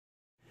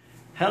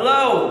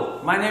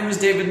Hello, my name is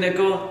David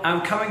Nicoll.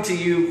 I'm coming to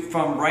you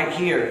from right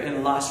here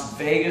in Las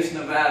Vegas,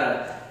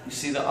 Nevada. You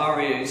see the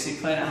Aria, you see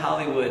Planet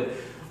Hollywood.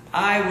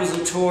 I was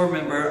a tour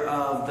member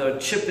of the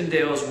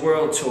Chippendales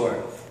World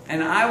Tour,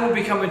 and I will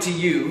be coming to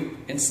you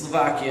in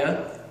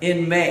Slovakia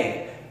in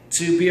May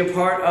to be a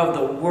part of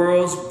the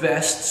world's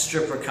best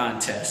stripper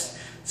contest.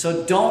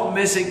 So don't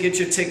miss it, get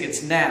your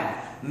tickets now.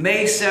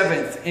 May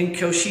 7th in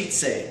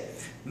Košice,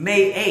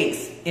 May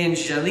 8th in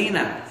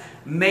Žilina,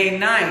 May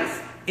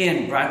 9th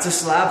in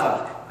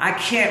Bratislava. I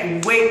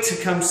can't wait to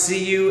come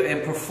see you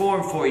and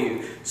perform for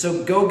you.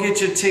 So go get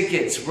your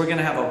tickets. We're going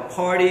to have a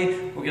party.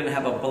 We're going to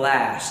have a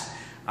blast.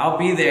 I'll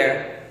be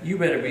there. You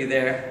better be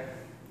there.